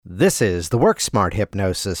This is the Work Smart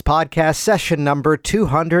Hypnosis podcast, session number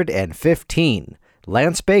 215.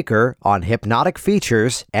 Lance Baker on hypnotic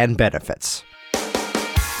features and benefits.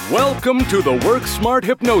 Welcome to the Work Smart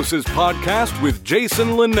Hypnosis podcast with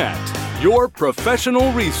Jason Linett, your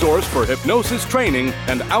professional resource for hypnosis training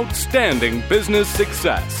and outstanding business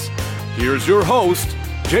success. Here's your host,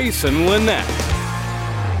 Jason Linett.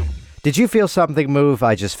 Did you feel something move?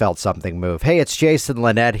 I just felt something move. Hey, it's Jason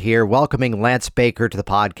Linett here, welcoming Lance Baker to the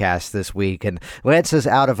podcast this week. And Lance is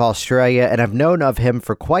out of Australia, and I've known of him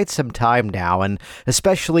for quite some time now, and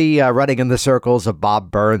especially running in the circles of Bob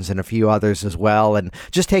Burns and a few others as well. And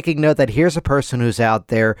just taking note that here's a person who's out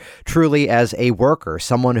there truly as a worker,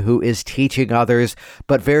 someone who is teaching others,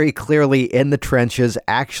 but very clearly in the trenches,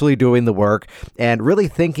 actually doing the work, and really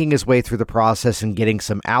thinking his way through the process and getting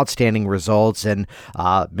some outstanding results, and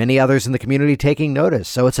many others in the community taking notice.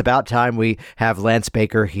 So it's about time we have Lance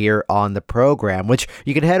Baker here on the program, which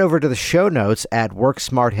you can head over to the show notes at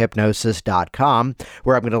worksmarthypnosis.com,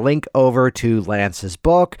 where I'm going to link over to Lance's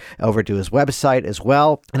book, over to his website as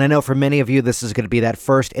well. And I know for many of you, this is going to be that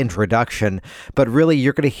first introduction, but really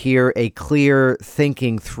you're going to hear a clear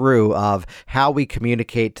thinking through of how we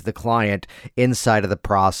communicate to the client inside of the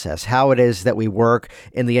process, how it is that we work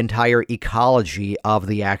in the entire ecology of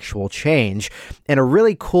the actual change, and a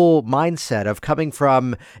really cool mindset of coming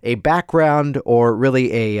from a background, or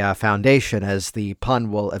really a foundation, as the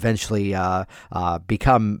pun will eventually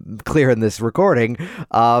become clear in this recording,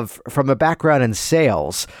 from a background in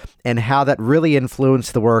sales, and how that really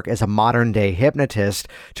influenced the work as a modern day hypnotist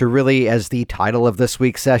to really, as the title of this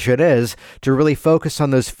week's session is, to really focus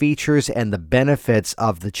on those features and the benefits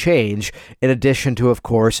of the change, in addition to, of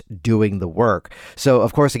course, doing the work. So,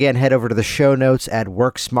 of course, again, head over to the show notes at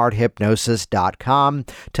worksmarthypnosis.com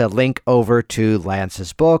to link over to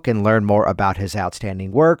Lance's book and learn more about his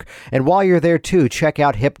outstanding work. And while you're there too, check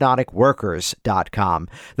out hypnoticworkers.com.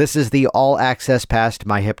 This is the all-access pass to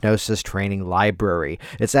my hypnosis training library.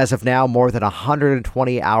 It's as of now more than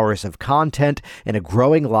 120 hours of content and a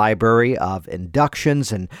growing library of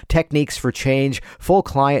inductions and techniques for change, full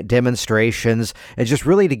client demonstrations, and just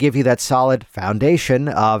really to give you that solid foundation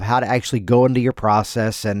of how to actually go into your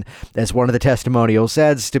process, and as one of the testimonials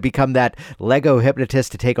says, to become that Lego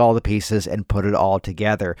hypnotist to take all the pieces and put it all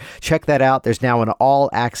together. Check that out. There's now an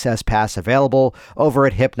all-access pass available over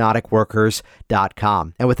at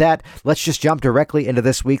hypnoticworkers.com. And with that, let's just jump directly into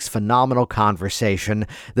this week's phenomenal conversation.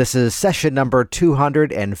 This is session number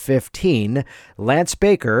 215, Lance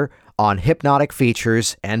Baker on hypnotic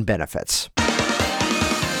features and benefits.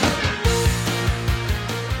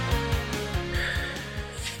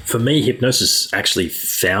 For me, hypnosis actually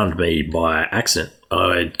found me by accident.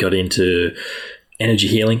 I got into energy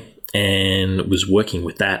healing and was working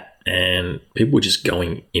with that, and people were just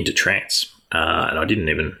going into trance. And I didn't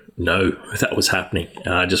even know that was happening.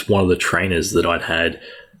 Just one of the trainers that I'd had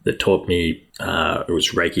that taught me, it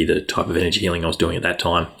was Reiki, the type of energy healing I was doing at that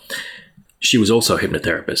time. She was also a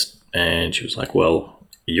hypnotherapist, and she was like, well,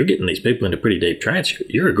 you're getting these people into pretty deep trance.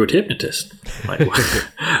 You're a good hypnotist. I'm like,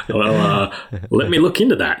 well, let me look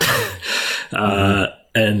into that.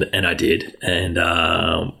 And I did. And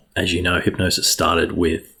as you know, hypnosis started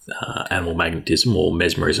with animal magnetism or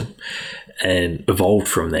mesmerism and evolved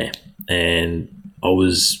from there. And I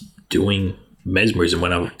was doing mesmerism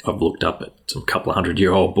when I've looked up at some couple of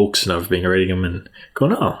 100-year-old books, and I've been reading them and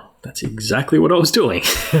gone, oh, that's exactly what I was doing.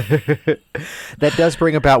 That does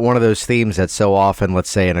bring about one of those themes that so often,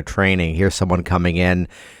 let's say in a training, here's someone coming in,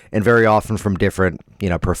 and very often from different,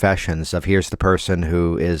 professions, of here's the person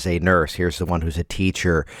who is a nurse, here's the one who's a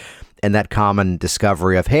teacher, and that common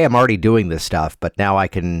discovery of, hey, I'm already doing this stuff, but now I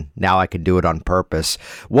can do it on purpose.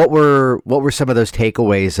 What were some of those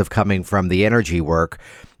takeaways of coming from the energy work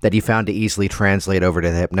that you found to easily translate over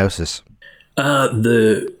to the hypnosis? How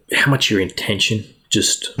much your intention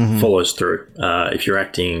just follows through. If you're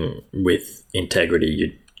acting with integrity, your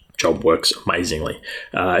job works amazingly.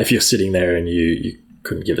 If you're sitting there and you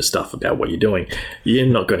couldn't give a stuff about what you're doing, you're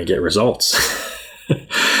not going to get results.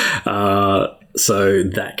 So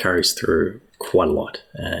that carries through quite a lot,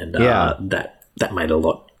 and that made it a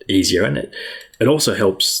lot easier. And it also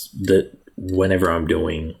helps that whenever I'm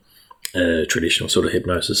doing a traditional sort of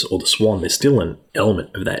hypnosis or the swan, there's still an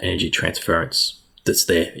element of that energy transference that's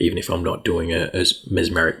there, even if I'm not doing a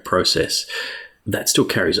mesmeric process, that still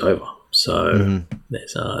carries over. So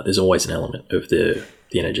there's always an element of the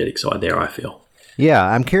energetic side there, I feel. Yeah,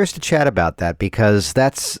 I'm curious to chat about that because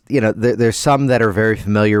that's, there's some that are very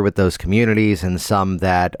familiar with those communities and some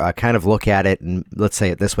that kind of look at it and, let's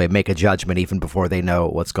say it this way, make a judgment even before they know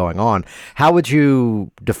what's going on. How would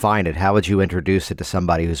you define it? How would you introduce it to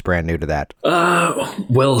somebody who's brand new to that?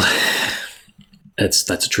 Well, that's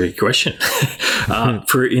a tricky question.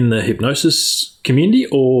 For in the hypnosis community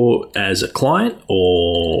or as a client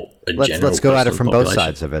or a general let's go at it from population? both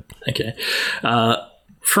sides of it. Okay.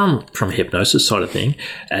 From hypnosis side of thing,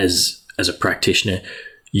 as a practitioner,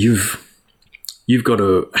 you've got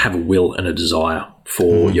to have a will and a desire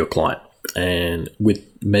for your client. And with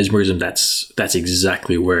mesmerism, that's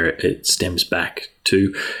exactly where it stems back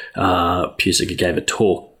to. Pusick gave a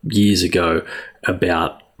talk years ago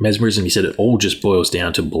about mesmerism. He said it all just boils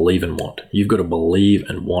down to believe and want. You've got to believe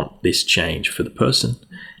and want this change for the person,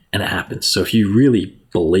 and it happens. So if you really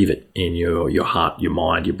believe it in your heart, your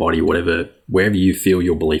mind, your body, whatever, wherever you feel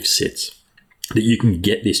your belief sits, that you can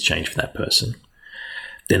get this change for that person,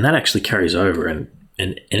 then that actually carries over, and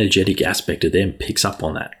an energetic aspect of them picks up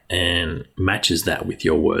on that and matches that with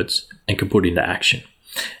your words and can put it into action.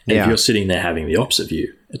 And if you're sitting there having the opposite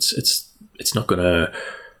view, it's not going to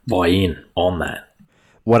buy in on that.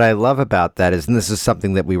 What I love about that is, and this is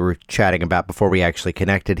something that we were chatting about before we actually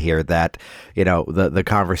connected here, that, the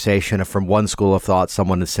conversation of from one school of thought,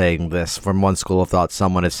 someone is saying this, from one school of thought,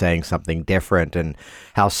 someone is saying something different, and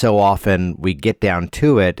how so often we get down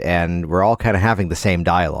to it and we're all kind of having the same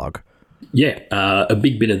dialogue. Yeah, a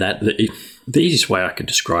big bit of that. The easiest way I could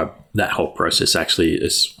describe that whole process actually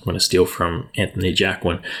is I'm going to steal from Anthony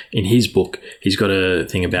Jacquin. In his book, he's got a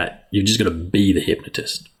thing about you've just got to be the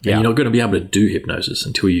hypnotist. And you're not going to be able to do hypnosis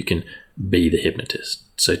until you can be the hypnotist.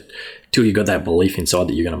 So until you've got that belief inside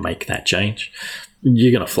that you're going to make that change,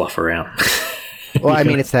 you're going to fluff around. Well, I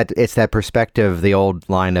mean, it's that perspective, the old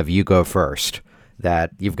line of you go first,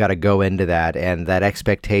 that you've got to go into that, and that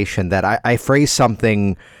expectation that I phrase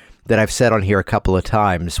something that I've said on here a couple of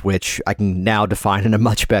times, which I can now define in a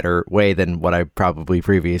much better way than what I probably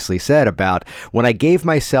previously said, about when I gave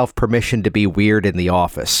myself permission to be weird in the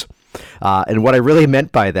office. And what I really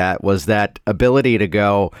meant by that was that ability to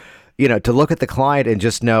go, to look at the client and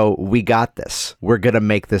just know, we got this. We're going to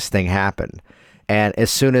make this thing happen. And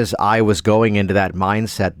as soon as I was going into that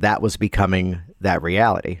mindset, that was becoming that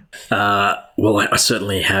reality. Well, I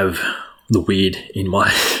certainly have the weird in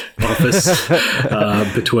my office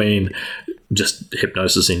between just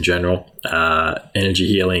hypnosis in general, energy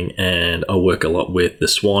healing, and I work a lot with the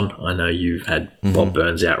Swan. I know you've had Bob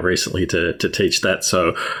Burns out recently to teach that,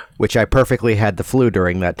 so which I perfectly had the flu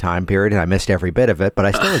during that time period, and I missed every bit of it, but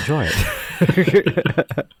I still enjoy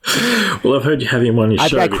it. Well, I've heard you have him on your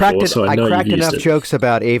show before, so I know cracked you've used enough it. jokes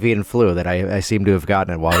about avian flu that I seem to have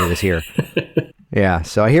gotten it while he was here. Yeah,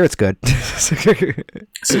 so I hear it's good.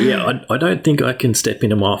 So yeah, I don't think I can step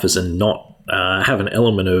into my office and not have an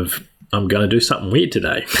element of I'm going to do something weird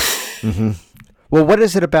today. Well, what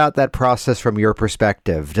is it about that process from your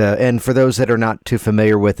perspective? And for those that are not too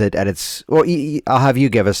familiar with it, I'll have you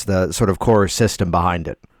give us the sort of core system behind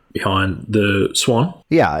it. Behind the Swan?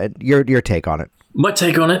 Yeah, your take on it. My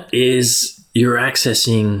take on it is you're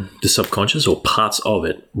accessing the subconscious or parts of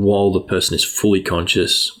it while the person is fully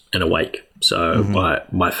conscious and awake. So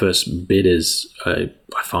my first bit is I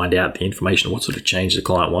find out the information, what sort of change the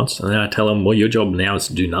client wants, and then I tell them, well, your job now is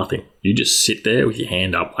to do nothing. You just sit there with your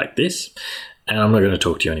hand up like this, and I'm not going to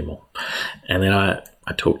talk to you anymore. And then I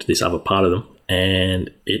talk to this other part of them, and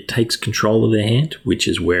it takes control of their hand, which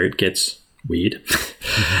is where it gets weird.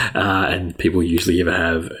 And people usually either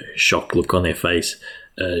have a shocked look on their face,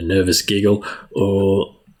 a nervous giggle,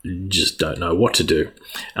 or just don't know what to do.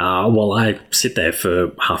 While I sit there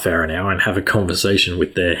for half hour, an hour and have a conversation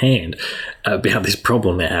with their hand about this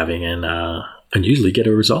problem they're having and usually get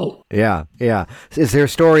a result. Yeah. Is there a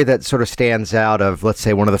story that sort of stands out of, let's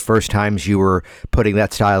say, one of the first times you were putting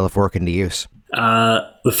that style of work into use?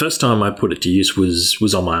 The first time I put it to use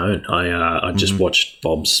was on my own. I just watched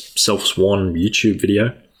Bob's Self-Swan YouTube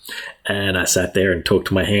video. And I sat there and talked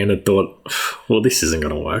to my hand and thought, well, this isn't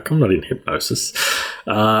going to work. I'm not in hypnosis.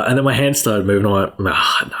 And then my hand started moving. I went, no,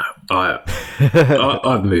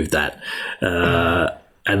 I've moved that.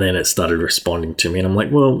 And then it started responding to me. And I'm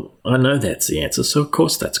like, well, I know that's the answer. So, of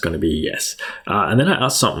course, that's going to be a yes. And then I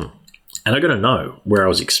asked something. And I got to know where I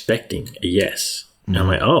was expecting a yes. And I'm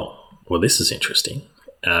like, oh, well, this is interesting.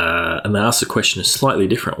 And I asked the question a slightly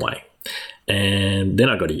different way. And then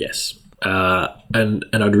I got a yes. And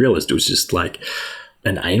I'd realized it was just like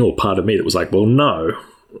an anal part of me that was like, well, no,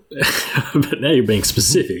 but now you're being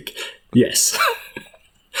specific. Yes.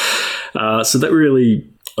 So that really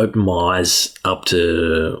opened my eyes up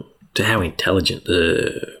to how intelligent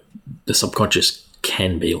the subconscious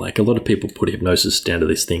can be. Like, a lot of people put hypnosis down to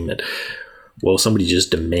this thing that, well, somebody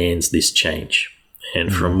just demands this change.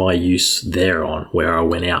 And from my use thereon, where I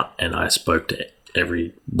went out and I spoke to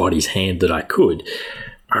everybody's hand that I could,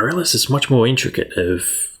 I realized it's much more intricate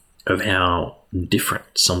of how different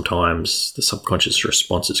sometimes the subconscious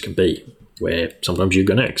responses can be, where sometimes you're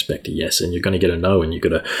going to expect a yes and you're going to get a no, and you've got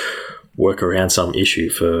to work around some issue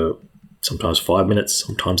for sometimes 5 minutes,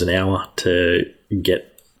 sometimes an hour to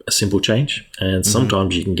get a simple change. And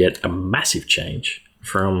sometimes you can get a massive change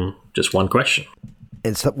from just one question.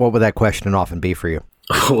 And so what would that question often be for you?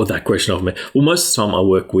 What would that question often be? Well, most of the time I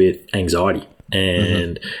work with anxiety,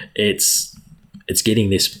 and it's getting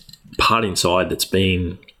this part inside that's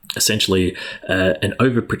been essentially an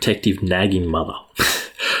overprotective, nagging mother,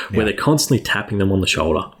 where they're constantly tapping them on the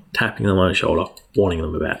shoulder, warning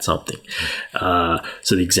them about something.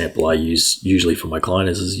 So the example I use usually for my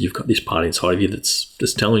clients is you've got this part inside of you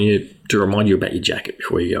that's telling you to remind you about your jacket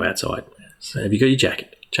before you go outside. So, have you got your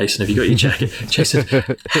jacket? Jason, have you got your jacket? Jason,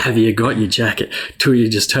 have you got your jacket? Till you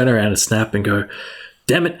just turn around and snap and go,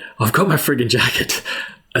 damn it, I've got my friggin' jacket.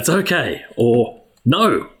 It's okay. Or,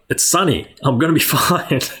 no, it's sunny. I'm going to be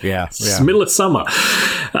fine. Yeah. It's the middle of summer.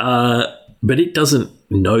 But it doesn't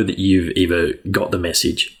know that you've either got the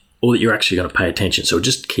message or that you're actually going to pay attention. So it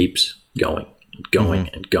just keeps going and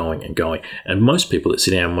going and going. And most people that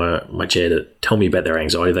sit down in my chair to tell me about their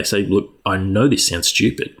anxiety, they say, look, I know this sounds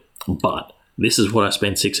stupid, but this is what I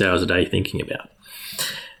spend 6 hours a day thinking about.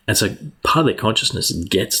 And so part of their consciousness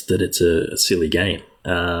gets that it's a silly game,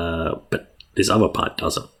 but this other part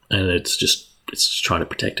doesn't. And it's just trying to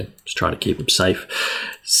protect them. It's trying to keep them safe.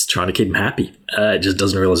 It's trying to keep them happy. It just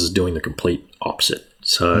doesn't realize it's doing the complete opposite.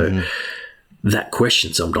 So that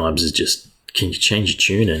question sometimes is just, can you change your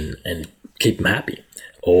tune and keep them happy?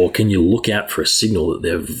 Or can you look out for a signal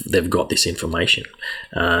that they've got this information?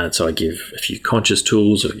 So I give a few conscious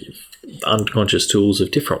tools, or unconscious tools of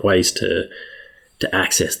different ways to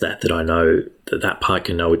access that I know that part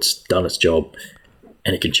can know it's done its job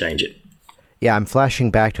and it can change it. Yeah, I'm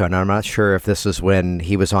flashing back to it, and I'm not sure if this was when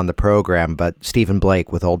he was on the program, but Stephen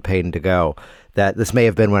Blake with Old Pain to Go, that this may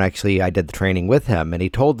have been when actually I did the training with him, and he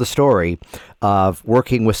told the story of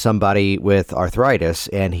working with somebody with arthritis,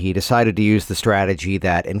 and he decided to use the strategy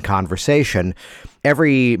that in conversation,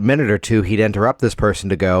 every minute or two, he'd interrupt this person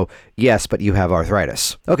to go, yes, but you have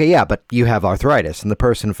arthritis. Okay, yeah, but you have arthritis. And the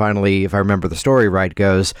person finally, if I remember the story right,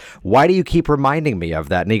 goes, why do you keep reminding me of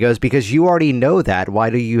that? And he goes, because you already know that. Why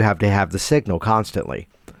do you have to have the signal constantly?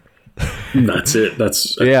 That's it.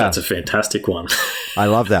 That's a fantastic one. I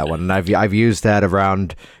love that one. And I've used that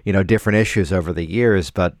around, different issues over the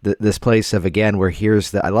years. But this place of, again, where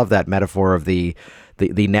I love that metaphor of the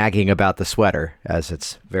nagging about the sweater, as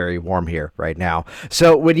it's very warm here right now.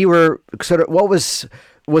 So when you were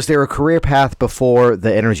was there a career path before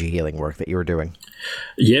the energy healing work that you were doing?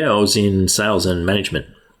 Yeah, I was in sales and management.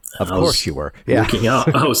 Of course you were. Yeah.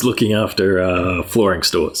 I was looking after flooring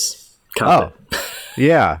stores. Carpet. Oh,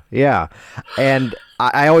 yeah. And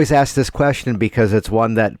I always ask this question because it's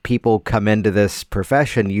one that people come into this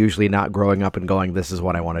profession usually not growing up and going, this is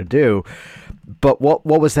what I want to do. But what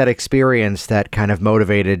was that experience that kind of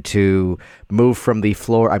motivated to move from the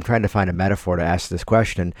floor? I'm trying to find a metaphor to ask this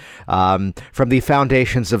question. From the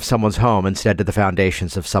foundations of someone's home instead to the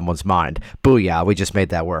foundations of someone's mind. Booyah, we just made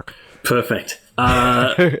that work. Perfect.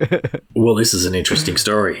 Well, this is an interesting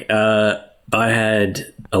story. I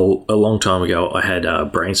had, a long time ago, I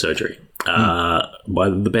had brain surgery by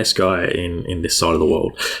the best guy in this side of the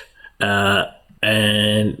world.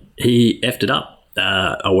 And he effed it up.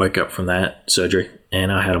 I woke up from that surgery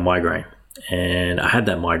and I had a migraine. And I had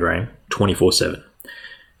that migraine 24/7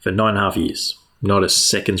 for 9.5 years. Not a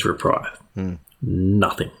second's reprieve.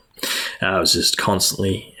 Nothing. I was just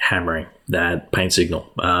constantly hammering that pain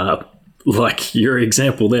signal. Like your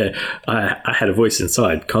example there, I had a voice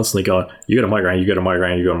inside constantly going, you got a migraine, you got a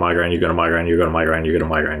migraine, you got a migraine, you got a migraine, you got a migraine, you got a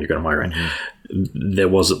migraine, you got a migraine. There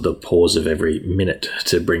wasn't the pause of every minute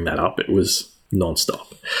to bring that up. It was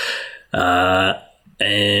nonstop.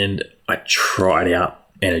 And I tried out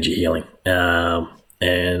energy healing.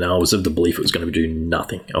 And I was of the belief it was going to do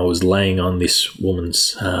nothing. I was laying on this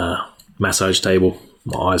woman's massage table,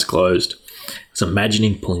 my eyes closed. I was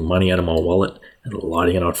imagining pulling money out of my wallet and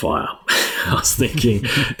lighting it on fire. I was thinking,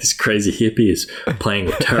 this crazy hippie is playing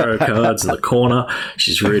with tarot cards in the corner.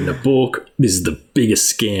 She's reading a book. This is the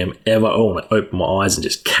biggest scam ever. I want to open my eyes and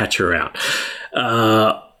just catch her out.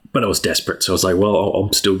 But I was desperate. So I was like, well, I'm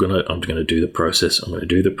going to do the process. I'm going to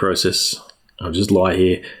do the process. I'll just lie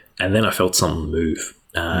here. And then I felt something move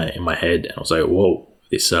in my head. And I was like, whoa,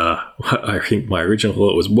 this, I think my original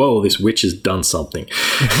thought was, whoa, this witch has done something.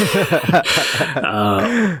 But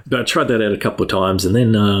I tried that out a couple of times, and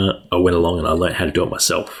then I went along and I learned how to do it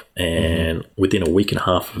myself. And within a week and a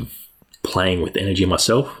half of playing with energy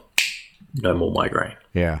myself, no more migraine.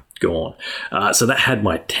 Yeah. Go on. So that had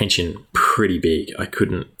my attention pretty big. I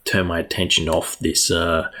couldn't turn my attention off this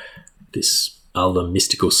other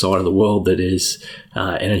mystical side of the world that is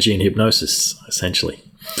energy and hypnosis, essentially.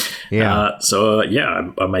 Yeah.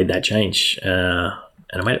 I made that change, and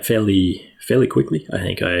I made it fairly quickly. I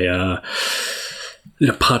think I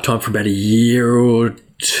did part-time for about a year or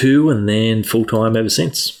two, and then full-time ever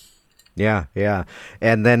since. Yeah, yeah.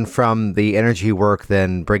 And then from the energy work,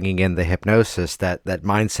 then bringing in the hypnosis, that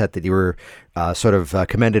mindset that you were sort of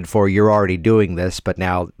commended for, you're already doing this, but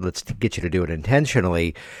now let's get you to do it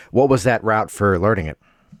intentionally. What was that route for learning it?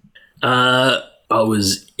 I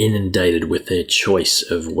was inundated with their choice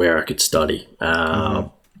of where I could study,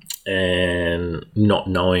 and not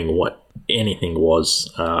knowing what anything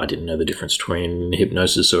was. I didn't know the difference between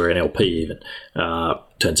hypnosis or NLP even.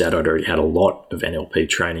 Turns out I'd already had a lot of NLP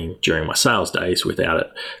training during my sales days without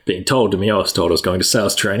it being told to me. I was told I was going to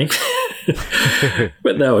sales training,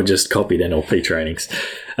 but they were just copied NLP trainings.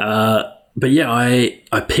 But yeah,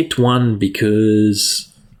 I picked one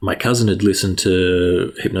because my cousin had listened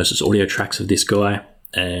to hypnosis audio tracks of this guy,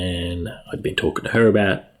 and I'd been talking to her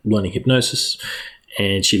about learning hypnosis,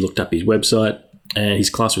 and she looked up his website, and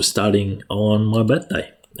his class was starting on my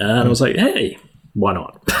birthday. And I was like, hey, why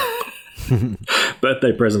not?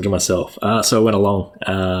 Birthday present to myself. So I went along,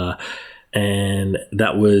 and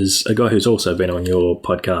that was a guy who's also been on your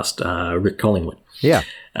podcast, Rick Collingwood. Yeah.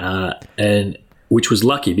 And which was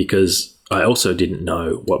lucky because I also didn't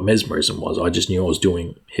know what mesmerism was. I just knew I was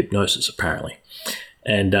doing hypnosis, apparently.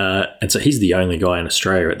 And so he's the only guy in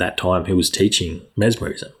Australia at that time who was teaching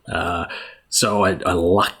mesmerism. So I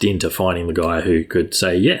lucked into finding the guy who could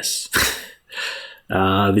say, yes,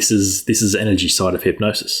 this is energy side of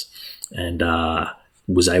hypnosis, and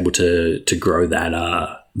was able to grow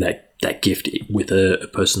that gift with a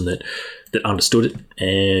person that understood it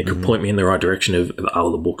and could point me in the right direction of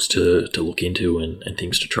other books to look into and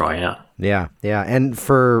things to try out. Yeah, yeah. And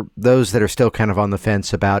for those that are still kind of on the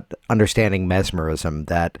fence about understanding mesmerism,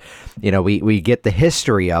 that, we get the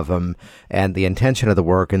history of them and the intention of the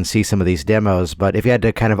work and see some of these demos, but if you had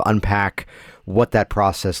to kind of unpack what that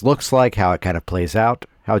process looks like, how it kind of plays out,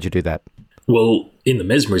 how would you do that? Well, in the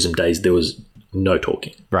mesmerism days, there was no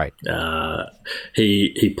talking. Right.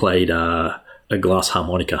 He played a glass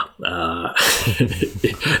harmonica.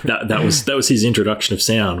 That was his introduction of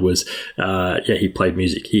sound. He played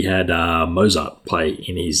music. He had Mozart play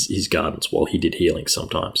in his gardens while he did healing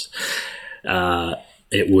sometimes.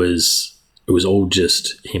 It was all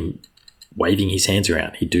just him waving his hands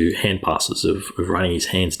around. He'd do hand passes of running his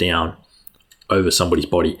hands down over somebody's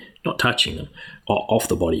body, not touching them, off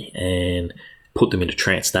the body, and put them into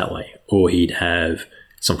trance that way. Or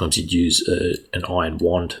sometimes he'd use an iron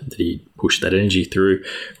wand that he'd push that energy through,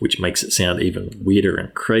 which makes it sound even weirder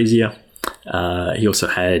and crazier. He also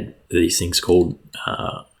had these things called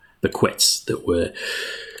the quets, that were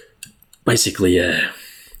basically a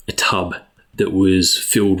tub that was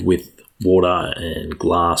filled with water and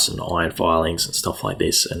glass and iron filings and stuff like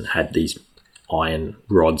this, and had these iron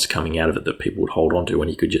rods coming out of it that people would hold onto, and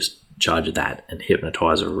you could just charge that and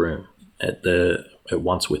hypnotize a room at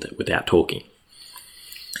once with it without talking.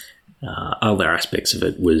 Other aspects of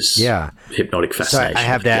it was hypnotic fascination. So I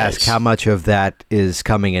have to ask, how much of that is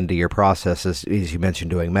coming into your process, as you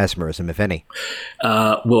mentioned, doing mesmerism, if any?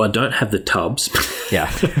 Well, I don't have the tubs.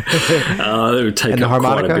 Yeah. It would take up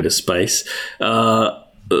quite a bit of space.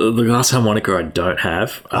 The glass harmonica I don't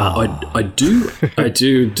have. I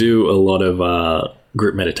do a lot of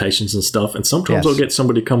group meditations and stuff, and sometimes I'll get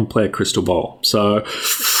somebody to come play a crystal bowl. So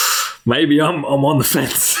maybe I'm on the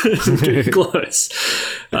fence. Getting close.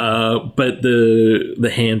 But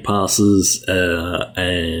the hand passes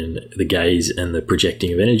and the gaze and the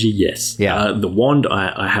projecting of energy, yes. Yeah. The wand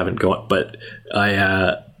I haven't got, but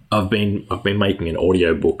I've been making an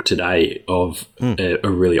audio book today of a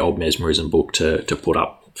really old mesmerism book to put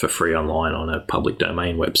up for free online on a public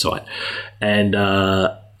domain website, and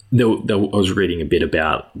I was reading a bit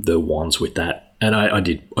about the wands with that, and I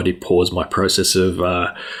did pause my process of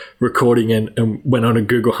recording and went on a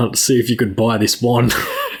Google hunt to see if you could buy this wand.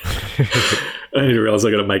 I didn't realize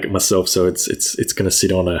I got to make it myself, so it's going to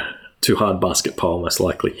sit on a too hard basket pile most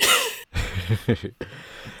likely.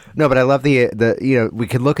 No, but I love the we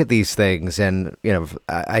could look at these things, and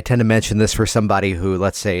I tend to mention this for somebody who,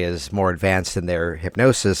 let's say, is more advanced in their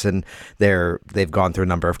hypnosis, and they've gone through a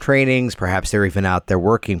number of trainings, perhaps they're even out there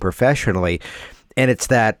working professionally. And it's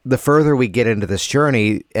that the further we get into this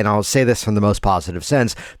journey, and I'll say this from the most positive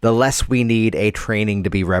sense, the less we need a training to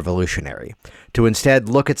be revolutionary. To instead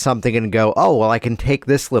look at something and go, oh, well, I can take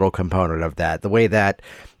this little component of that. The way that,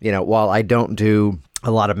 while I don't do a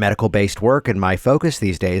lot of medical-based work, and my focus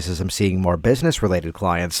these days is I'm seeing more business-related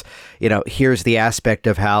clients, here's the aspect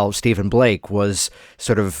of how Stephen Blake was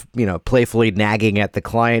sort of, playfully nagging at the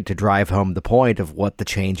client to drive home the point of what the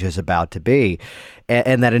change is about to be.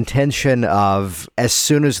 And that intention of, as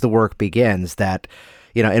soon as the work begins, that,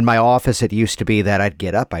 in my office, it used to be that I'd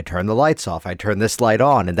get up, I'd turn the lights off, I'd turn this light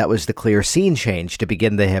on, and that was the clear scene change to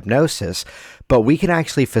begin the hypnosis. But we can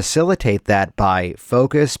actually facilitate that by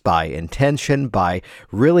focus, by intention, by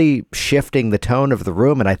really shifting the tone of the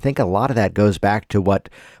room. And I think a lot of that goes back to what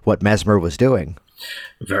Mesmer was doing.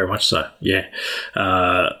 Very much so, yeah.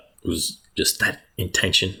 It was just that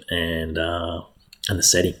intention and the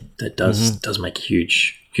setting that does make a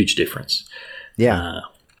huge difference. Yeah.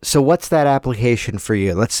 So what's that application for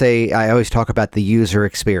you? Let's say, I always talk about the user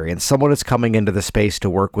experience. Someone is coming into the space to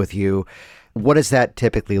work with you. What does that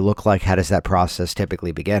typically look like? How does that process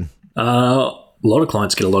typically begin? A lot of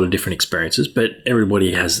clients get a lot of different experiences, but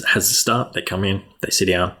everybody has a start. They come in, they sit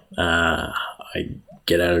down, I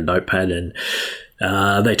get out a notepad and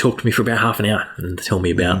they talk to me for about half an hour and tell me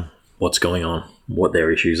about what's going on, what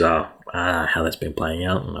their issues are, how that's been playing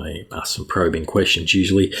out. And I ask some probing questions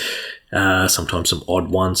usually. Sometimes some odd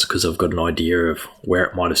ones because I've got an idea of where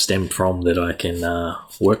it might have stemmed from that I can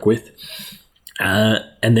work with.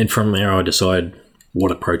 And then from there, I decide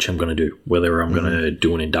what approach I'm going to do, whether I'm going to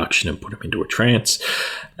do an induction and put them into a trance,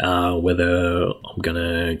 whether I'm going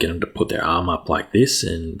to get them to put their arm up like this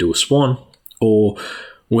and do a swan, or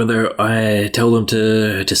whether I tell them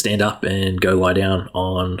to stand up and go lie down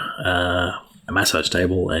on a massage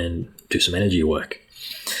table and do some energy work.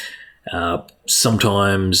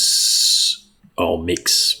 Sometimes I'll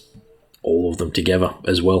mix all of them together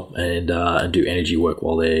as well and do energy work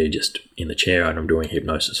while they're just in the chair and I'm doing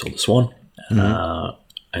hypnosis or the swan.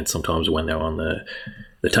 And sometimes when they're on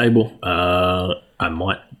the table, I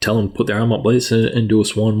might tell them to put their arm up, please, and do a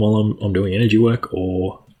swan while I'm doing energy work.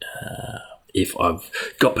 Or if I've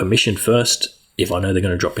got permission first, if I know they're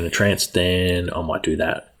going to drop in a trance, then I might do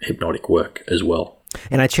that hypnotic work as well.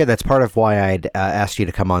 And I'd share that's part of why I'd asked you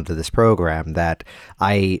to come onto this program, that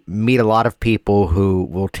I meet a lot of people who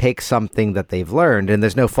will take something that they've learned, and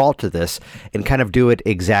there's no fault to this, and kind of do it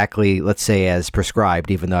exactly, let's say, as prescribed,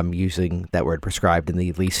 even though I'm using that word prescribed in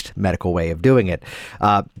the least medical way of doing it.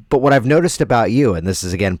 But what I've noticed about you, and this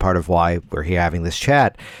is, again, part of why we're here having this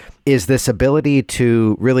chat, is this ability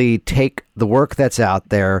to really take the work that's out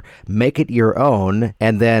there, make it your own,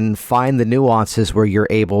 and then find the nuances where you're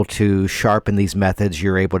able to sharpen these methods,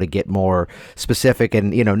 you're able to get more specific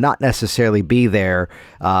and, not necessarily be there,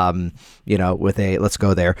 with a, let's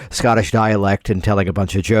go there, Scottish dialect and telling a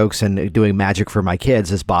bunch of jokes and doing magic for my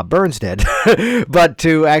kids as Bob Burns did, but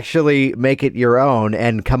to actually make it your own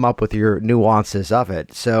and come up with your nuances of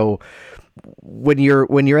it. So when you're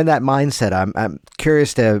in that mindset, I'm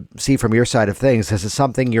curious to see from your side of things, is it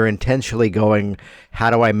something you're intentionally going, how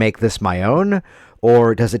do I make this my own?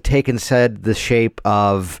 Or does it take instead the shape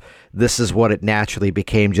of this is what it naturally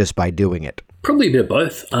became just by doing it? Probably a bit of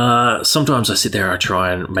both. Sometimes I sit there and I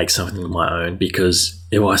try and make something of my own, because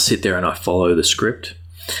if I sit there and I follow the script,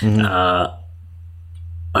 I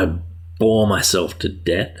bore myself to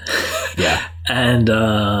death. Yeah. And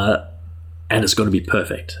it's got to be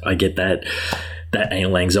perfect. I get that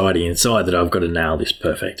anal anxiety inside that I've got to nail this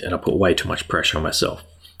perfect, and I put way too much pressure on myself.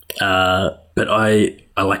 But I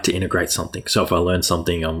like to integrate something. So if I learn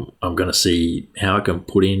something, I'm going to see how I can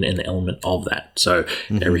put in an element of that. So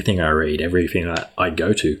everything I read, everything I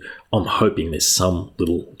go to, I'm hoping there's some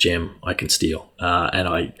little gem I can steal.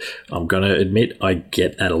 And I'm going to admit I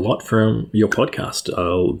get that a lot from your podcast.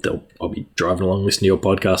 I'll be driving along listening to your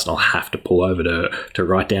podcast, and I'll have to pull over to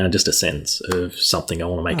write down just a sentence of something I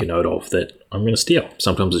want to make a note of that I'm going to steal.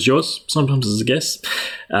 Sometimes it's yours, sometimes it's a guess.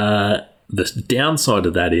 The downside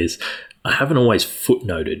of that is I haven't always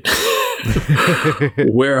footnoted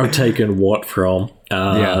where I've taken what from.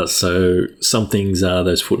 So some things,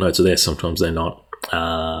 those footnotes are there, sometimes they're not.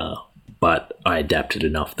 But I adapted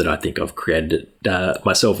enough that I think I've created it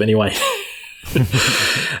myself anyway.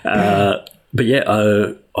 But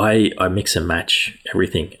yeah, I mix and match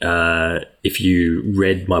everything. If you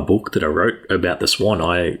read my book that I wrote about the swan,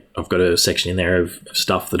 I've got a section in there of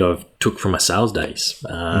stuff that I've took from my sales days.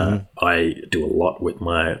 I do a lot with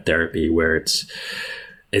my therapy where it's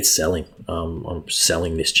selling. I'm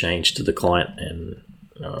selling this change to the client and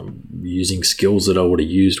using skills that I would have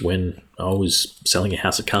used when I was selling a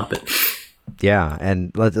house of carpet. Yeah,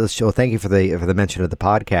 and thank you for the mention of the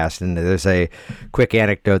podcast. And there's a quick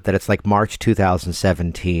anecdote that it's like March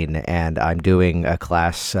 2017, and I'm doing a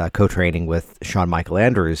class co-training with Sean Michael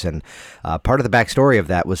Andrews, and part of the backstory of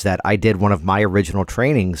that was that I did one of my original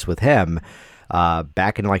trainings with him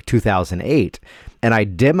back in like 2008. And I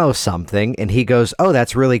demo something, and he goes, "Oh,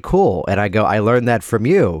 that's really cool." And I go, "I learned that from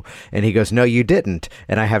you." And he goes, "No, you didn't."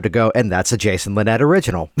 And I have to go, "And that's a Jason Linett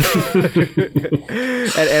original."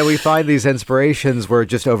 and we find these inspirations where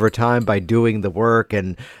just over time by doing the work,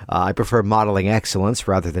 and I prefer modeling excellence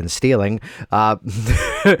rather than stealing.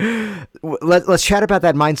 Let's chat about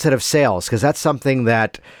that mindset of sales, because that's something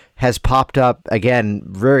that has popped up again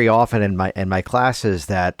very often in my classes,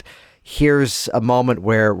 that here's a moment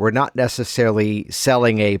where we're not necessarily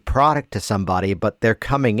selling a product to somebody, but they're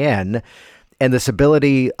coming in, and this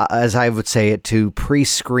ability, as I would say it, to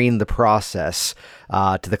pre-screen the process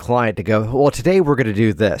to the client to go, well, today we're going to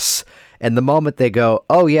do this. And the moment they go,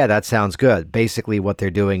 oh, yeah, that sounds good. Basically, what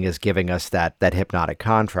they're doing is giving us that hypnotic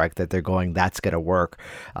contract that they're going, that's going to work.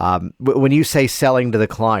 When you say selling to the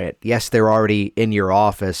client, yes, they're already in your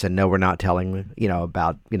office, and no, we're not telling,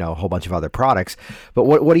 about, a whole bunch of other products. But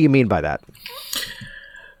what do you mean by that?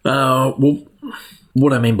 Well,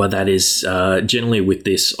 what I mean by that is generally with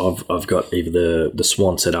this, I've got either the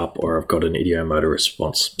SWAN set up, or I've got an idiomotor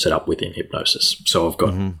response set up within hypnosis. So I've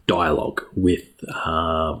got dialogue with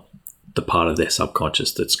the part of their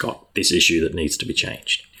subconscious that's got this issue that needs to be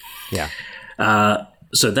changed. Yeah.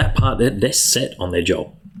 So that part, they're set on their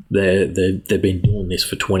job. They've been doing this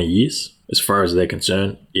for 20 years. As far as they're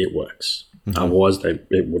concerned, it works. Otherwise, they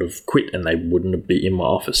would have quit, and they wouldn't be in my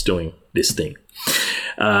office doing this thing.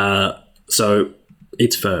 So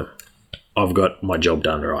it's firm. I've got my job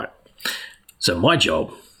done right. So my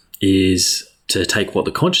job is to take what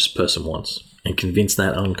the conscious person wants and convince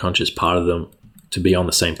that unconscious part of them to be on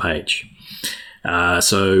the same page.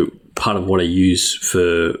 So part of what I use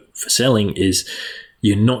for selling is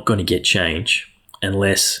you're not going to get change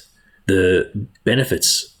unless the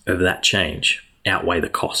benefits of that change outweigh the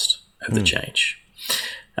cost of the change.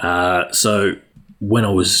 So when I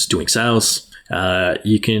was doing sales,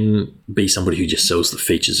 you can be somebody who just sells the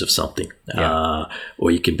features of something,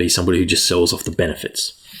 or you can be somebody who just sells off the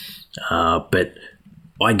benefits. But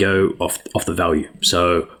I go off the value.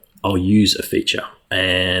 So I'll use a feature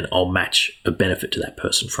and I'll match a benefit to that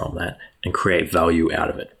person from that and create value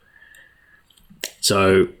out of it.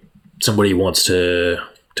 So somebody wants to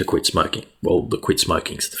quit smoking. Well, the quit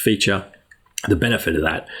smoking is the feature. The benefit of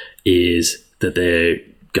that is that they're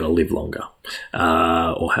going to live longer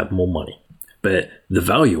or have more money. But the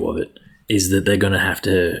value of it is that they're going to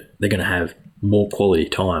have more quality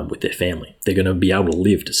time with their family. They're going to be able to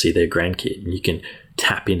live to see their grandkid, and you can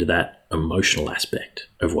tap into that emotional aspect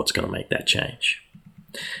of what's going to make that change.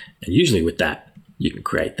 And usually with that, you can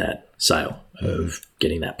create that sale of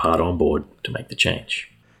getting that part on board to make the change.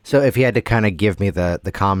 So if you had to kind of give me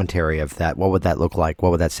the commentary of that, what would that look like?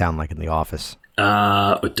 What would that sound like in the office?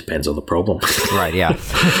 It depends on the problem. Right, yeah.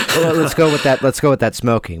 Well, let's go with that. Let's go with that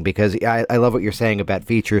smoking, because I love what you're saying about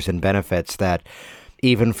features and benefits, that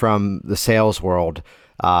even from the sales world,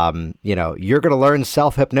 you're going to learn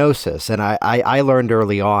self-hypnosis. And I learned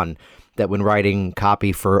early on that when writing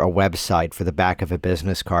copy for a website, for the back of a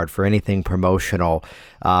business card, for anything promotional,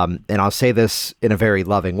 and I'll say this in a very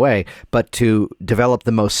loving way, but to develop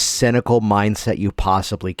the most cynical mindset you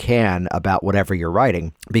possibly can about whatever you're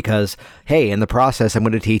writing. Because, hey, in the process, I'm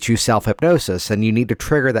going to teach you self-hypnosis, and you need to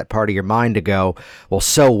trigger that part of your mind to go, well,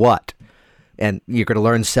 so what? And you're going to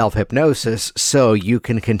learn self-hypnosis so you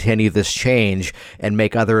can continue this change and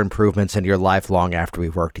make other improvements in your life long after we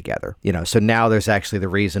work together. So now there's actually the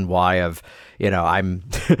reason why I'm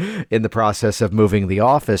in the process of moving the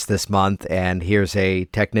office this month, and here's a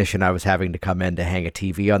technician I was having to come in to hang a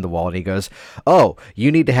TV on the wall, and he goes, oh,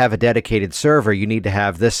 you need to have a dedicated server. You need to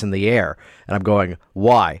have this in the air. And I'm going,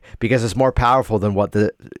 why? Because it's more powerful than what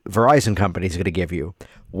the Verizon company is going to give you.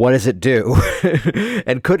 What does it do?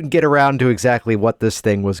 And couldn't get around to exactly what this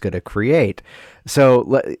thing was going to create.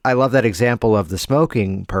 So I love that example of the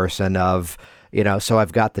smoking person of, so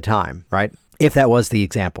I've got the time, right? If that was the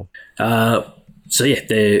example. So yeah,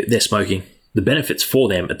 they're smoking. The benefits for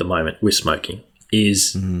them at the moment with smoking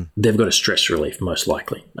is they've got a stress relief, most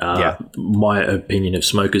likely. My opinion of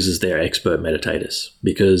smokers is they're expert meditators,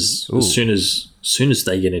 because as soon as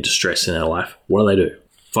they get into stress in their life, what do?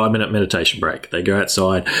 5-minute meditation break. They go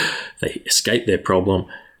outside, they escape their problem,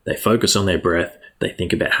 they focus on their breath, they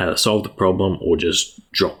think about how to solve the problem or just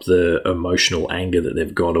drop the emotional anger that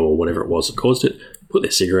they've got or whatever it was that caused it, put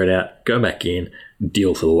their cigarette out, go back in,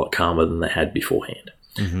 deal with it a lot calmer than they had beforehand.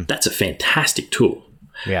 That's a fantastic tool.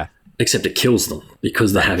 Yeah. except it kills them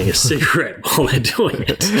because they're having a cigarette while they're doing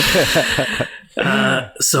it.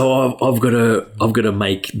 So I've got to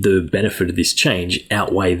make the benefit of this change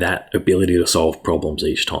outweigh that ability to solve problems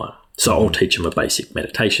each time. So I'll teach them a basic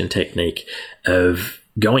meditation technique of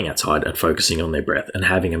going outside and focusing on their breath and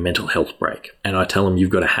having a mental health break. And I tell them you've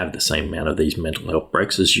got to have the same amount of these mental health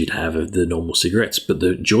breaks as you'd have of the normal cigarettes. But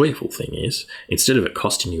the joyful thing is, instead of it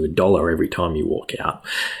costing you $1 every time you walk out,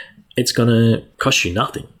 it's going to cost you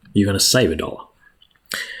nothing. You're going to save $1.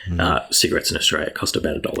 Cigarettes in Australia cost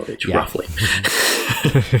about $1 each, roughly.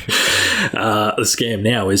 The scam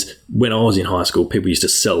now is, when I was in high school, people used to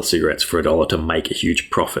sell cigarettes for $1 to make a huge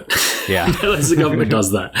profit. Yeah. Unless the government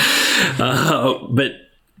does that. But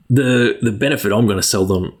the benefit I'm going to sell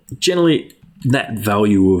them, generally that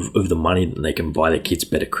value of the money that they can buy their kids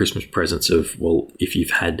better Christmas presents of, well, if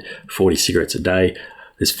you've had 40 cigarettes a day,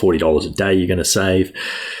 there's $40 a day you're going to save.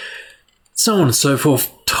 So on and so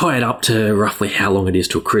forth, tie it up to roughly how long it is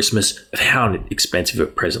till Christmas, of how expensive a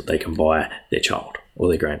present they can buy their child or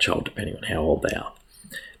their grandchild, depending on how old they are.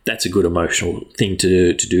 That's a good emotional thing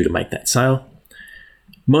to do to make that sale.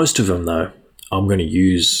 Most of them, though, I'm going to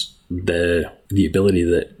use the ability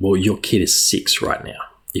that, well, your kid is 6 right now.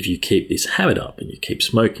 If you keep this habit up and you keep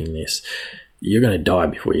smoking this, you're going to die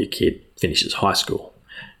before your kid finishes high school.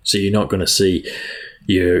 So you're not going to see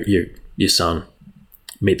your son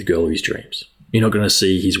meet the girl of his dreams. You're not going to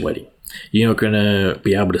see his wedding. You're not going to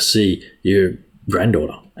be able to see your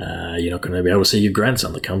granddaughter. You're not going to be able to see your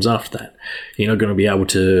grandson that comes after that. You're not going to be able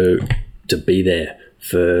to be there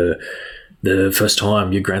for the first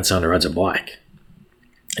time your grandson rides a bike,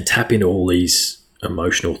 and tap into all these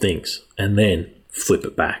emotional things and then flip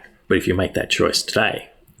it back. But if you make that choice today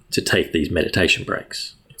to take these meditation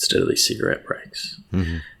breaks instead of these cigarette breaks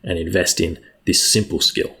and invest in this simple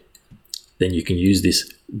skill, then you can use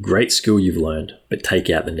this great skill you've learned, but take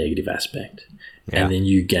out the negative aspect. Yeah. And then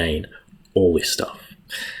you gain all this stuff.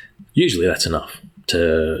 Usually that's enough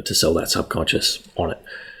to sell that subconscious on it.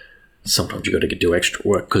 Sometimes you've got to do extra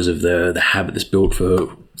work because of the habit that's built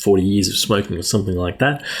for 40 years of smoking or something like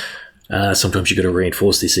that. Sometimes you've got to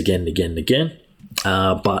reinforce this again and again and again.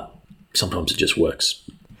 But sometimes it just works.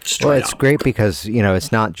 Well, it's great because,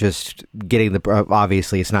 it's not just getting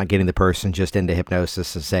it's not getting the person just into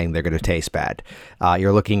hypnosis and saying they're going to taste bad.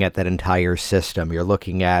 You're looking at that entire system. You're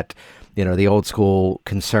looking at, the old school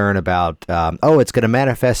concern about, it's going to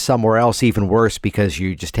manifest somewhere else even worse because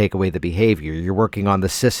you just take away the behavior. You're working on the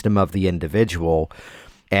system of the individual,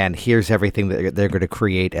 and here's everything that they're going to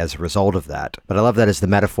create as a result of that. But I love that as the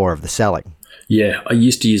metaphor of the selling. Yeah, I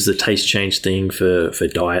used to use the taste change thing for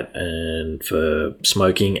diet and for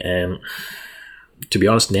smoking, and to be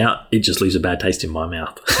honest, now it just leaves a bad taste in my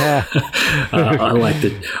mouth. I like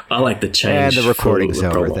the change. And the recording's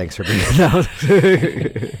over. Thanks for being out.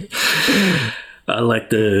 I like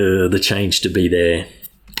the change to be there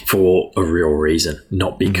for a real reason,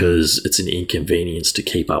 not because it's an inconvenience to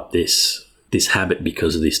keep up this habit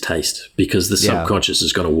because of this taste, because the subconscious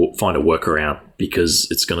is going to find a workaround, because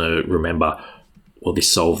it's going to remember, well,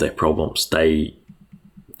 this solved their problems. They're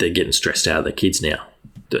getting stressed out of their kids now.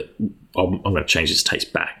 I'm going to change this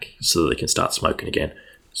taste back so that they can start smoking again,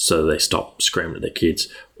 so they stop screaming at their kids,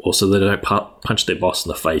 or so they don't punch their boss in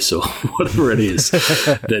the face or whatever it is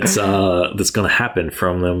that's going to happen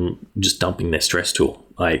from them just dumping their stress tool.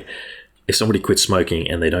 Like, if somebody quits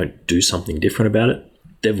smoking and they don't do something different about it,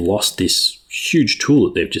 they've lost this huge tool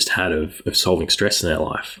that they've just had of solving stress in their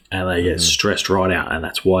life, and they get stressed right out. And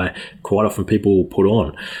that's why quite often people will put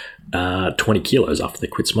on 20 kilos after they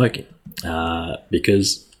quit smoking,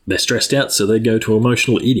 because they're stressed out, so they go to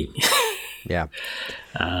emotional eating. Yeah.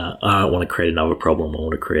 I don't want to create another problem. I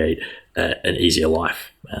want to create an easier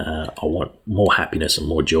life. I want more happiness and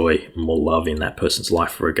more joy, more love in that person's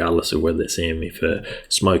life, regardless of whether they're seeing me for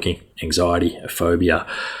smoking, anxiety, a phobia,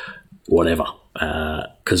 whatever.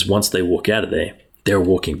 Because once they walk out of there, they're a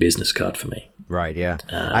walking business card for me. Right, yeah.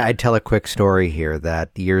 I'd tell a quick story here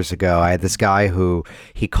that years ago, I had this guy who,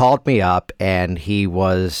 he called me up and he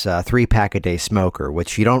was a 3-pack-a-day smoker,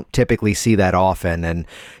 which you don't typically see that often. And,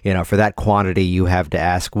 for that quantity, you have to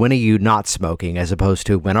ask, when are you not smoking, as opposed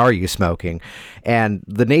to when are you smoking? And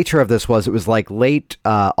the nature of this was, it was like late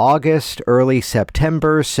August, early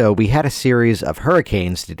September. So we had a series of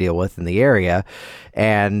hurricanes to deal with in the area,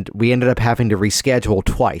 and we ended up having to reschedule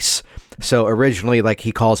twice. So originally, like,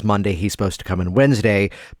 he calls Monday, he's supposed to come in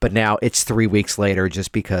Wednesday, but now it's 3 weeks later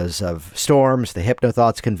just because of storms, the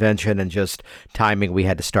HypnoThoughts convention, and just timing. We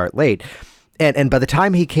had to start late. And by the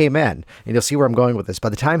time he came in, and you'll see where I'm going with this, by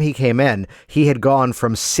the time he came in, he had gone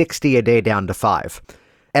from 60 a day down to 5.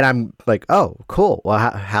 And I'm like, oh, cool. Well,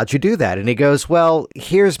 how'd you do that? And he goes, well,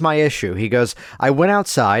 here's my issue. He goes, I went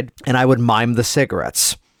outside and I would mime the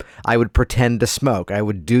cigarettes. I would pretend to smoke. I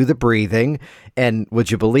would do the breathing. And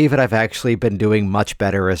would you believe it? I've actually been doing much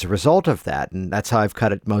better as a result of that. And that's how I've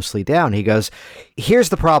cut it mostly down. He goes, here's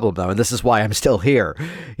the problem, though, and this is why I'm still here.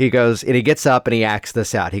 He goes, and he gets up and he acts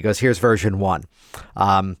this out. He goes, here's version 1.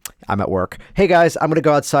 I'm at work. Hey, guys, I'm going to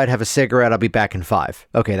go outside, have a cigarette. I'll be back in 5.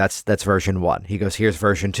 Okay, that's version 1. He goes, here's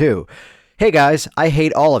version 2. Hey guys, I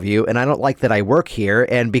hate all of you, and I don't like that I work here,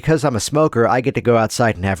 and because I'm a smoker, I get to go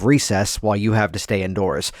outside and have recess while you have to stay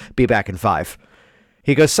indoors. Be back in 5.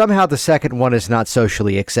 He goes, somehow the second one is not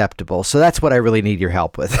socially acceptable, so that's what I really need your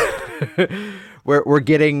help with. We're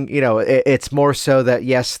getting, it's more so that,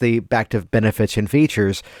 yes, the back to benefits and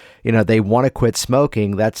features, they want to quit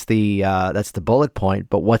smoking. That's the bullet point,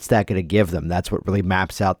 but what's that going to give them? That's what really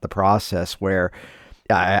maps out the process where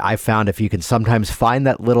I found if you can sometimes find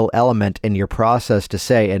that little element in your process to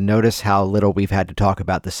say, and notice how little we've had to talk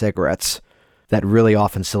about the cigarettes, that really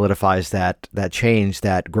often solidifies that change,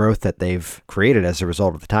 that growth that they've created as a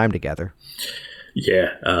result of the time together. Yeah.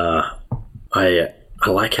 I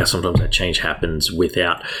like how sometimes that change happens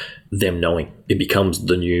without them knowing. It becomes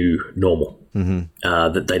the new normal,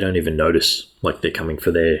 that they don't even notice, like they're coming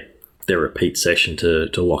for their repeat session to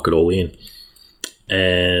lock it all in.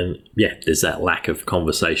 And yeah, there's that lack of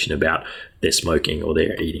conversation about their smoking or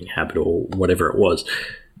their eating habit or whatever it was,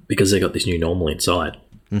 because they got this new normal inside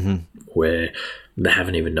where they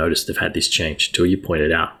haven't even noticed they've had this change until you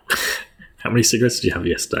pointed out. How many cigarettes did you have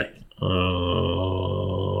yesterday?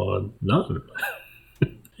 None.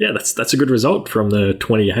 Yeah, that's a good result from the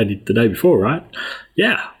 20 you had the day before, right?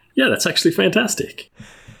 Yeah, that's actually fantastic.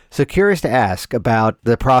 So curious to ask about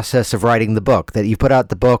the process of writing the book, that you put out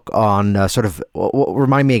the book on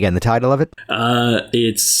remind me again, the title of it?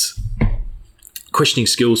 It's Questioning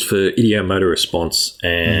Skills for Idiomotor Response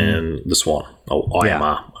and the SWAN. Oh,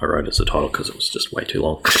 IMR. I wrote it as a title because it was just way too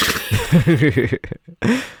long.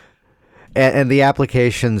 and the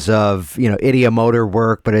applications of, idiomotor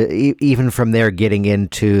work, but even from there getting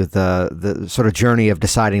into the sort of journey of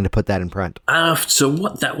deciding to put that in print. So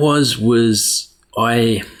what that was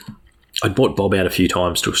I brought Bob out a few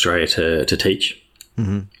times to Australia to teach,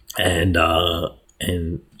 and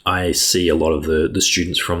I see a lot of the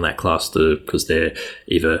students from that class because they're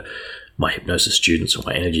either my hypnosis students or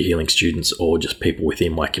my energy healing students or just people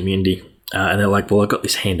within my community, and they're like, well, I got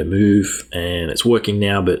this hand to move and it's working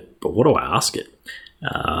now, but what do I ask it?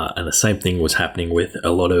 And the same thing was happening with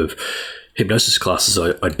a lot of hypnosis classes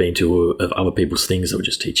I'd been to of other people's things that were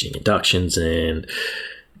just teaching inductions and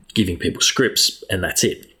giving people scripts, and that's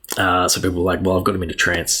it. So people were like, well, I've got them into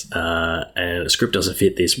trance, and the script doesn't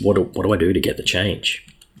fit this. What do I do to get the change?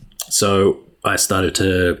 So I started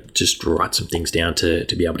to just write some things down to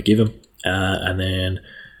be able to give them. And then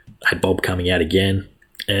I had Bob coming out again,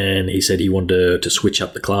 and he said he wanted to switch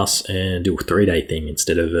up the class and do a 3-day thing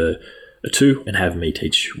instead of a 2, and have me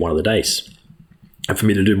teach one of the days. And for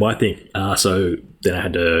me to do my thing. So then I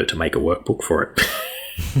had to make a workbook for it.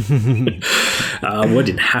 I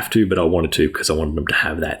didn't have to, but I wanted to because I wanted them to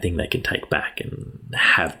have that thing they can take back and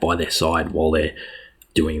have by their side while they're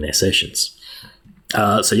doing their sessions.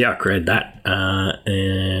 I created that,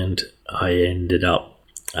 and I ended up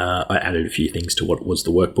I added a few things to what was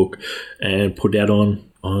the workbook and put it out on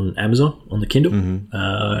Amazon on the Kindle.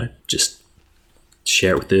 Just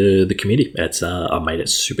share it with the community. It's I made it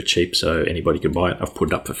super cheap so anybody can buy it. I've put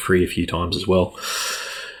it up for free a few times as well,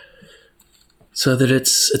 so that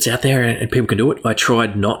it's out there and people can do it. I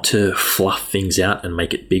tried not to fluff things out and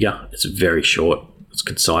make it bigger. It's very short. It's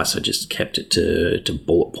concise. I just kept it to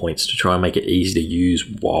bullet points to try and make it easy to use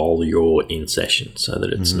while you're in session, so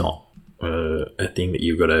that it's not a thing that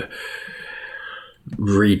you've got to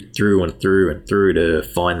read through and through and through to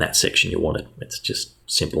find that section you wanted. It's just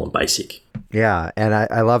simple and basic. Yeah, and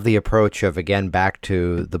I love the approach of, again, back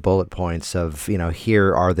to the bullet points of,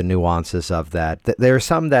 here are the nuances of that. There are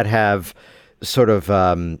some that have sort of,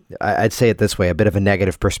 I'd say it this way, a bit of a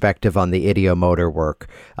negative perspective on the idiomotor work.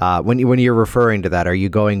 When you're referring to that, are you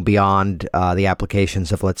going beyond the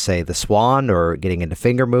applications of, let's say, the SWAN, or getting into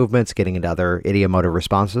finger movements, getting into other idiomotor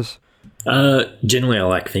responses? Generally, I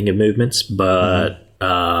like finger movements, but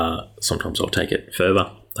sometimes I'll take it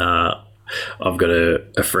further. I've got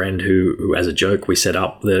a friend who, as a joke, we set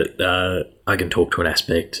up that I can talk to an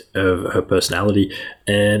aspect of her personality,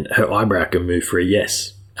 and her eyebrow can move for a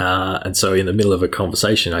yes. And so in the middle of a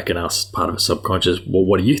conversation, I can ask part of her subconscious, well,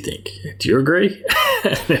 what do you think? Do you agree?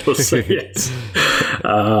 And it'll say yes.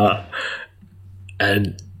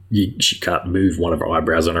 And she can't move one of her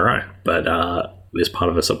eyebrows on her own, but this part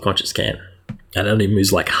of her subconscious can. And it only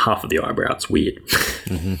moves like half of the eyebrow. It's weird.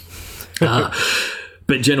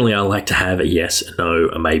 But generally, I like to have a yes, a no,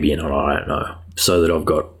 a maybe, and an I don't know, so that I've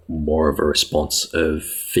got more of a response of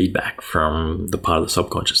feedback from the part of the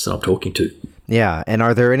subconscious that I'm talking to. Yeah. And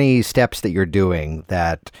are there any steps that you're doing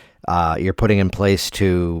that you're putting in place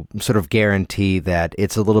to sort of guarantee that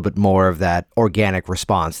it's a little bit more of that organic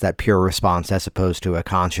response, that pure response, as opposed to a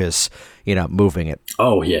conscious, moving it?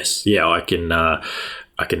 Oh, yes. Yeah, I can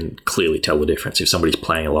clearly tell the difference if somebody's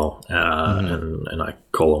playing along, and I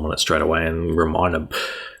call them on it straight away and remind them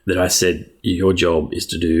that I said, your job is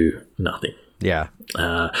to do nothing. Yeah.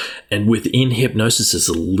 And within hypnosis, it's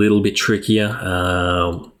a little bit trickier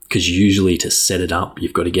because usually to set it up,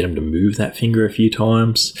 you've got to get them to move that finger a few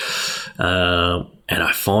times. And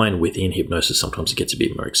I find within hypnosis, sometimes it gets a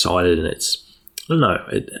bit more excited, and it's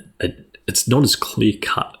not as clear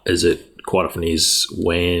cut as it quite often is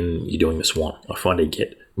when you're doing the swan. I find I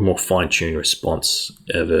get more fine-tuned response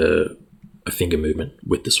of a finger movement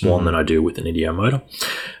with the swan than I do with an ideomotor,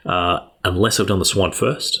 unless I've done the swan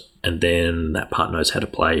first, and then that part knows how to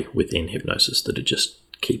play within hypnosis, that it just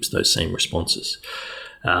keeps those same responses.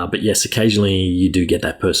 But yes, occasionally you do get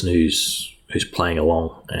that person who's playing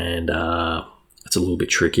along, and it's a little bit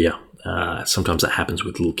trickier. Sometimes that happens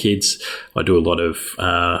with little kids. I do a lot of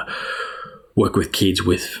work with kids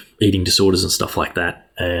with eating disorders and stuff like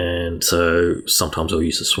that, and so sometimes I'll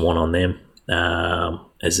use the swan on them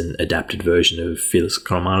as an adapted version of Fearless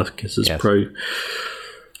Chromaticus's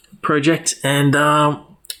project. And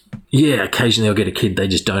occasionally I'll get a kid, they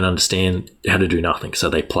just don't understand how to do nothing,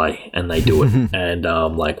 so they play and they do it. And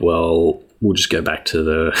I'm like, well, we'll just go back to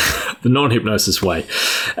the non-hypnosis way.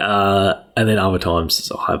 And then other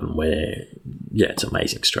times I'll have them where, it's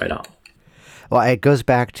amazing straight up. Well, it goes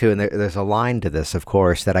back to, and there's a line to this, of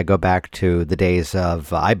course, that I go back to the days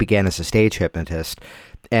of, I began as a stage hypnotist,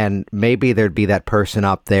 and maybe there'd be that person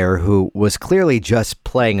up there who was clearly just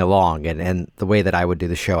playing along, and the way that I would do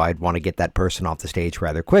the show, I'd want to get that person off the stage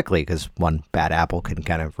rather quickly, because one bad apple can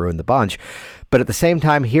kind of ruin the bunch. But at the same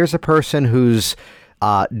time, here's a person who's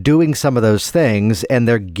doing some of those things, and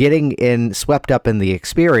they're getting swept up in the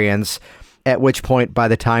experience, at which point, by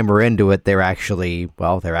the time we're into it, they're actually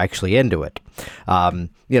into it.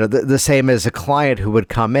 The same as a client who would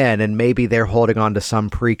come in and maybe they're holding on to some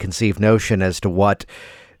preconceived notion as to what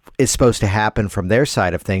is supposed to happen from their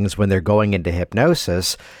side of things when they're going into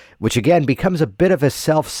hypnosis, which again becomes a bit of a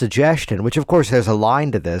self-suggestion, which of course there's a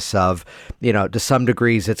line to this of, to some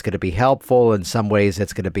degrees it's going to be helpful, in some ways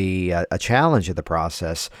it's going to be a challenge of the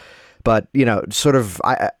process. But, sort of,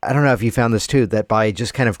 I don't know if you found this too, that by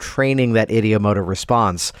just kind of training that ideomotor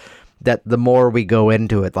response, that the more we go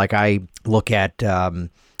into it, like I look at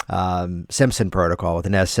Simpson protocol with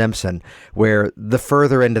Inez Simpson, where the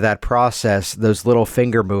further into that process, those little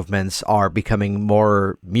finger movements are becoming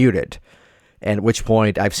more muted. And at which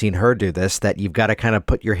point I've seen her do this, that you've got to kind of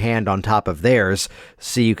put your hand on top of theirs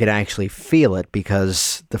so you can actually feel it,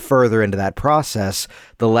 because the further into that process,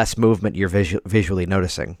 the less movement you're visually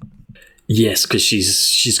noticing. Yes, because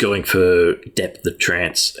she's going for depth of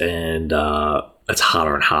trance, and it's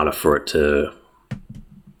harder and harder for it to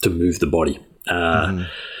move the body. And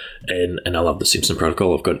I love the Simpson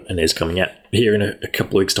protocol. I've got Inez coming out here in a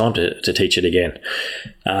couple of weeks' time to teach it again.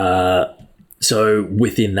 So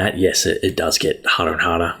within that, yes, it does get harder and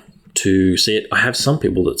harder to see it. I have some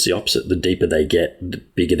people that's the opposite. The deeper they get, the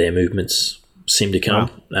bigger their movements seem to come.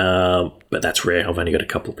 Wow. But that's rare. I've only got a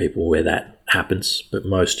couple of people where that happens. But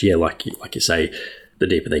most, like you say, the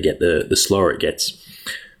deeper they get, the slower it gets.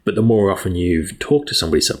 But the more often you've talked to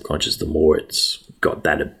somebody's subconscious, the more it's got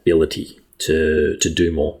that ability to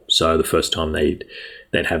do more. So the first time they'd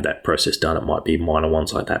have that process done, it might be minor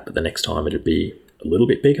ones like that, but the next time it'd be a little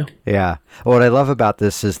bit bigger. Yeah. What I love about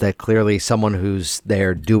this is that clearly someone who's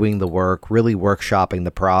there doing the work, really workshopping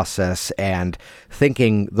the process and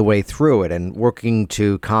thinking the way through it and working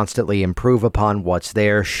to constantly improve upon what's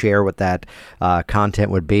there, share what that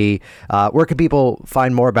content would be. Where can people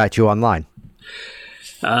find more about you online?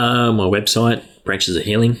 My website,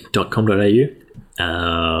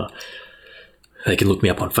 branchesofhealing.com.au. They can look me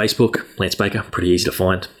up on Facebook, Lance Baker, pretty easy to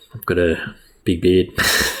find. I've got a big beard.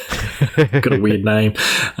 Got a weird name.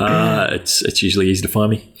 It's usually easy to find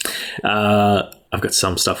me. I've got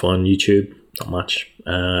some stuff on YouTube, not much.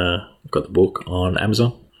 I've got the book on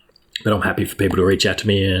Amazon, but I'm happy for people to reach out to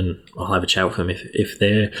me and I'll have a chat with them if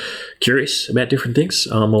they're curious about different things.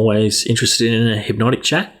 I'm always interested in a hypnotic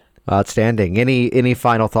chat. Outstanding. Any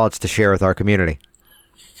final thoughts to share with our community?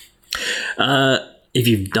 If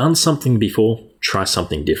you've done something before try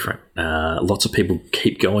something different. Lots of people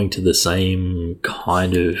keep going to the same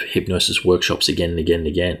kind of hypnosis workshops again and again and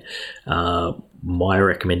again. My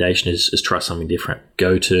recommendation is try something different.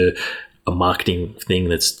 Go to a marketing thing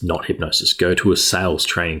that's not hypnosis. Go to a sales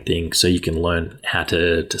training thing so you can learn how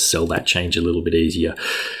to sell that change a little bit easier.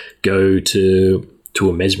 Go to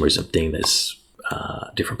a mesmerism thing. There's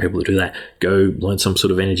different people who do that. Go learn some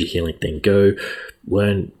sort of energy healing thing. Go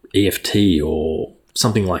learn EFT or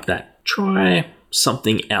something like that. Try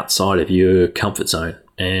something outside of your comfort zone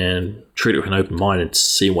and treat it with an open mind and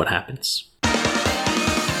see what happens.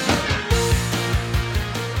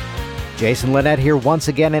 Jason Linett here once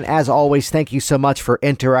again, and as always, thank you so much for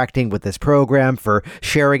interacting with this program, for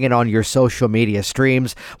sharing it on your social media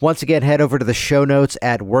streams. Once again, head over to the show notes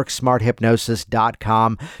at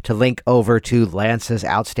worksmarthypnosis.com to link over to Lance's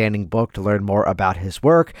outstanding book to learn more about his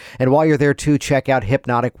work. And while you're there too, check out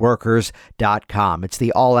hypnoticworkers.com. It's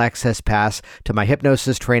the all-access pass to my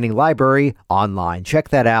hypnosis training library online. Check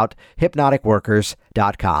that out,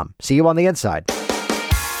 hypnoticworkers.com. See you on the inside.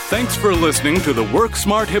 Thanks for listening to the Work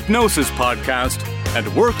Smart Hypnosis podcast at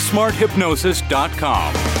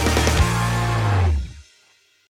WorkSmartHypnosis.com.